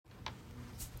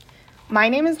My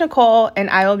name is Nicole, and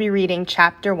I will be reading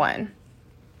Chapter 1.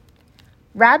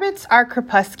 Rabbits are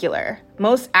crepuscular,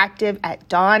 most active at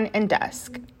dawn and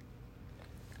dusk.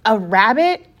 A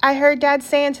rabbit? I heard Dad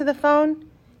say into the phone.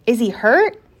 Is he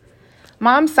hurt?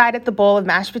 Mom sighed at the bowl of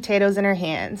mashed potatoes in her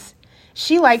hands.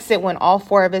 She likes it when all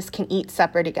four of us can eat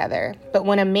supper together, but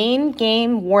when a main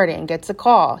game warden gets a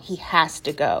call, he has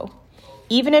to go.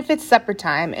 Even if it's supper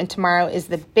time and tomorrow is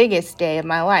the biggest day of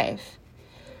my life.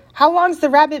 How long's the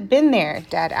rabbit been there?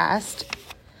 Dad asked.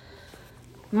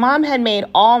 Mom had made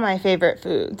all my favorite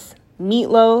foods.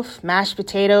 Meatloaf, mashed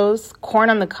potatoes, corn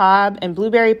on the cob, and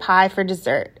blueberry pie for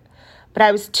dessert. But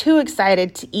I was too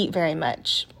excited to eat very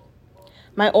much.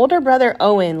 My older brother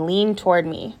Owen leaned toward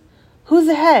me. Who's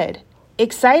ahead?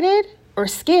 Excited or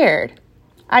scared?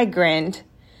 I grinned.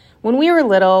 When we were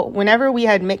little, whenever we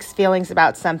had mixed feelings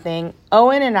about something,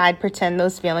 Owen and I'd pretend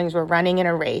those feelings were running in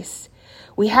a race.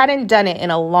 We hadn't done it in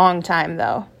a long time,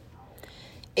 though.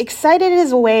 Excited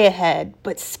is way ahead,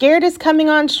 but scared is coming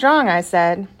on strong, I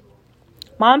said.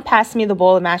 Mom passed me the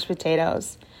bowl of mashed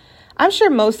potatoes. I'm sure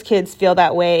most kids feel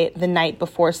that way the night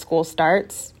before school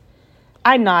starts.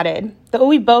 I nodded, though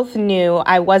we both knew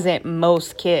I wasn't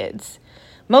most kids.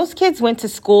 Most kids went to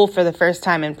school for the first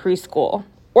time in preschool,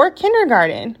 or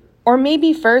kindergarten, or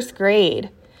maybe first grade.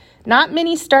 Not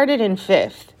many started in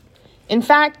fifth. In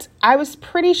fact, I was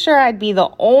pretty sure I'd be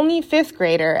the only fifth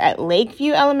grader at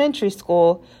Lakeview Elementary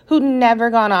School who'd never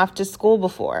gone off to school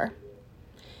before.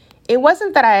 It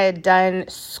wasn't that I had done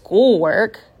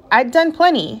schoolwork. I'd done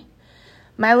plenty.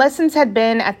 My lessons had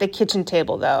been at the kitchen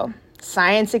table, though.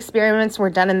 Science experiments were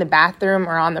done in the bathroom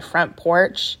or on the front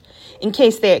porch, in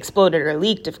case they exploded or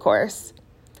leaked, of course.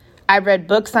 I read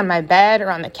books on my bed or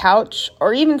on the couch,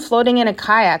 or even floating in a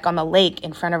kayak on the lake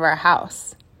in front of our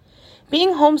house.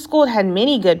 Being homeschooled had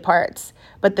many good parts,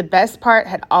 but the best part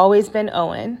had always been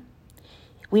Owen.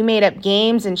 We made up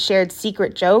games and shared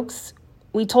secret jokes.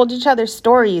 We told each other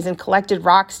stories and collected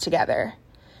rocks together.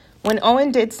 When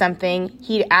Owen did something,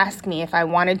 he'd ask me if I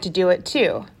wanted to do it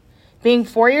too. Being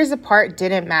 4 years apart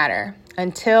didn't matter,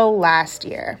 until last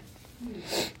year.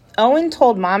 Owen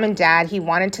told Mom and Dad he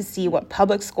wanted to see what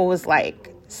public school was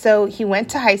like, so he went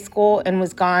to high school and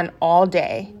was gone all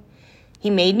day. He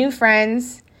made new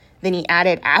friends. Then he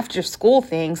added after-school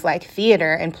things like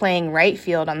theater and playing right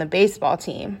field on the baseball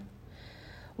team.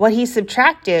 What he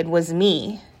subtracted was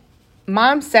me.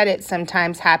 Mom said it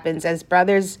sometimes happens as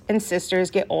brothers and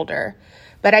sisters get older,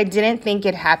 but I didn't think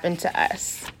it happened to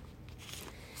us.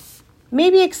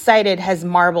 Maybe Excited has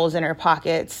marbles in her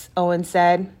pockets, Owen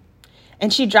said,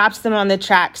 and she drops them on the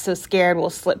track so Scared will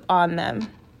slip on them.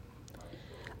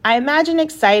 I imagine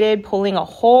Excited pulling a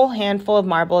whole handful of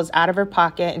marbles out of her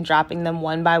pocket and dropping them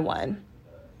one by one.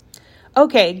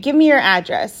 Okay, give me your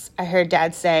address, I heard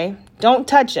Dad say. Don't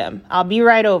touch him. I'll be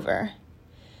right over.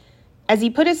 As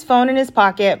he put his phone in his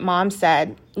pocket, Mom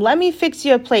said, Let me fix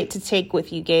you a plate to take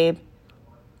with you, Gabe.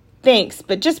 Thanks,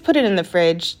 but just put it in the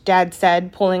fridge, Dad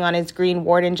said, pulling on his green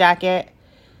warden jacket.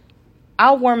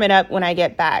 I'll warm it up when I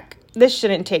get back. This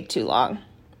shouldn't take too long.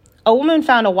 A woman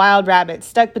found a wild rabbit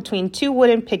stuck between two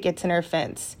wooden pickets in her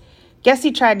fence. Guess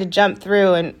he tried to jump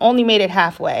through and only made it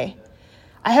halfway.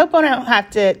 I hope I don't have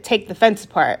to take the fence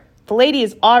apart. The lady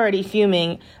is already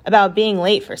fuming about being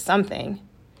late for something.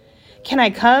 Can I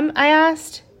come? I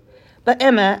asked. But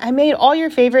Emma, I made all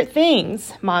your favorite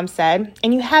things, Mom said,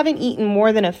 and you haven't eaten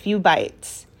more than a few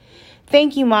bites.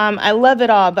 Thank you, Mom. I love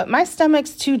it all, but my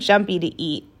stomach's too jumpy to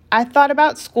eat. I thought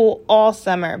about school all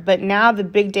summer, but now the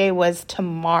big day was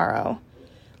tomorrow.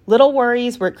 Little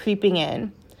worries were creeping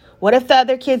in. What if the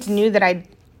other kids knew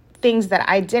things that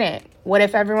I didn't? What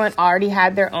if everyone already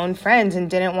had their own friends and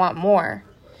didn't want more?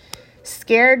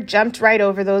 Scared jumped right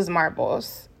over those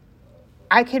marbles.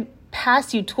 I could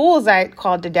pass you tools, I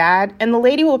called to Dad, and the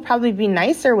lady will probably be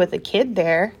nicer with a kid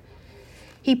there.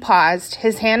 He paused,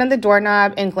 his hand on the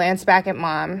doorknob, and glanced back at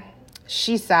Mom.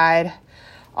 She sighed.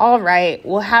 All right,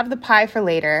 we'll have the pie for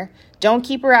later. Don't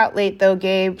keep her out late, though,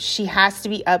 Gabe. She has to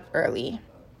be up early.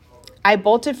 I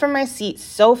bolted from my seat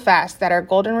so fast that our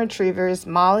golden retrievers,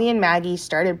 Molly and Maggie,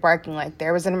 started barking like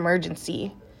there was an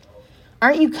emergency.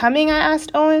 Aren't you coming? I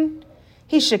asked Owen.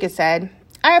 He shook his head.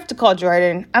 I have to call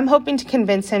Jordan. I'm hoping to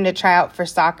convince him to try out for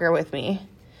soccer with me.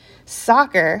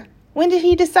 Soccer? When did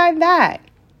he decide that?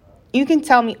 You can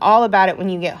tell me all about it when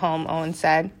you get home, Owen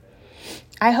said.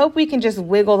 I hope we can just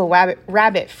wiggle the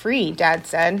rabbit free, Dad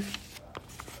said.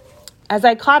 As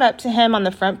I caught up to him on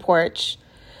the front porch,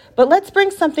 but let's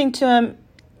bring something to him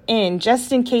in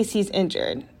just in case he's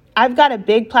injured. I've got a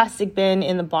big plastic bin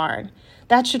in the barn.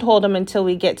 That should hold him until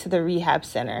we get to the rehab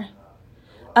center.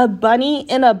 A bunny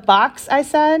in a box, I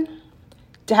said.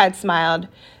 Dad smiled.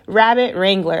 Rabbit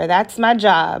wrangler, that's my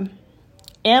job.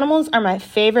 Animals are my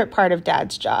favorite part of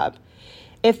Dad's job.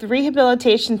 If the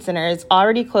rehabilitation center is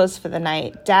already closed for the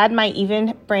night, Dad might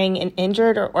even bring an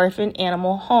injured or orphaned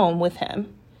animal home with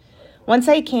him. Once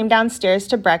I came downstairs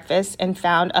to breakfast and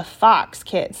found a fox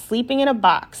kit sleeping in a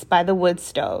box by the wood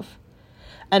stove.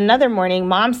 Another morning,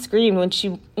 Mom screamed when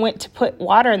she went to put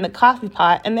water in the coffee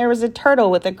pot and there was a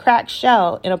turtle with a cracked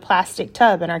shell in a plastic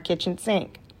tub in our kitchen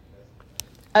sink.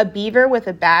 A beaver with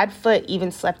a bad foot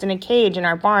even slept in a cage in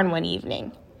our barn one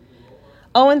evening.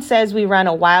 Owen says we run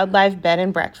a wildlife bed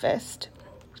and breakfast.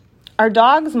 Our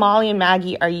dogs, Molly and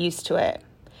Maggie, are used to it.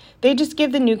 They just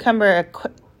give the newcomer a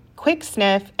quick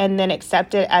sniff and then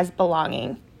accept it as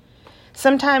belonging.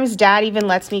 Sometimes Dad even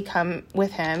lets me come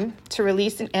with him to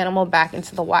release an animal back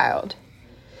into the wild.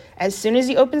 As soon as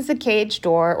he opens the cage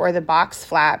door or the box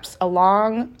flaps, a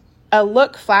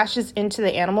look flashes into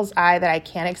the animal's eye that I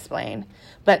can't explain,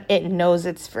 but it knows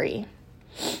it's free.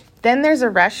 Then there's a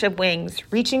rush of wings,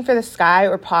 reaching for the sky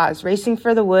or paws, racing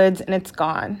for the woods, and it's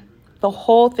gone. The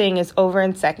whole thing is over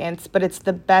in seconds, but it's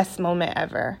the best moment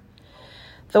ever.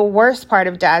 The worst part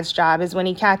of Dad's job is when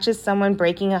he catches someone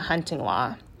breaking a hunting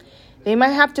law. They might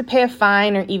have to pay a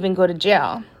fine or even go to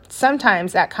jail.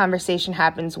 Sometimes that conversation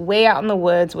happens way out in the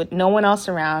woods with no one else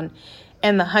around,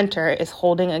 and the hunter is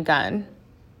holding a gun.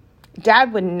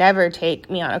 Dad would never take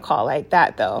me on a call like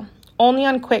that, though. Only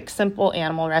on quick, simple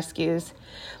animal rescues,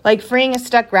 like freeing a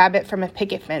stuck rabbit from a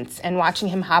picket fence and watching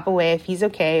him hop away if he's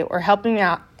okay or helping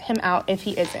him out if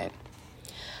he isn't.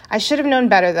 I should have known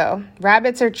better, though.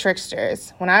 Rabbits are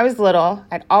tricksters. When I was little,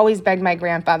 I'd always begged my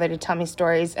grandfather to tell me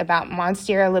stories about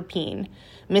Monsieur Lapine,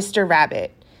 Mr.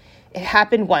 Rabbit. It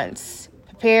happened once.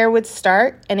 Pépère would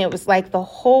start, and it was like the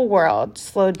whole world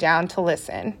slowed down to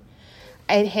listen.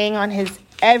 I'd hang on his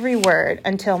every word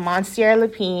until Monsieur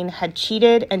Lapine had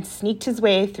cheated and sneaked his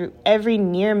way through every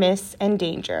near miss and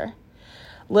danger.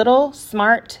 Little,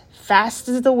 smart, fast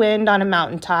as the wind on a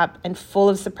mountaintop, and full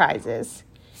of surprises.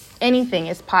 Anything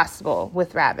is possible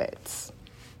with rabbits.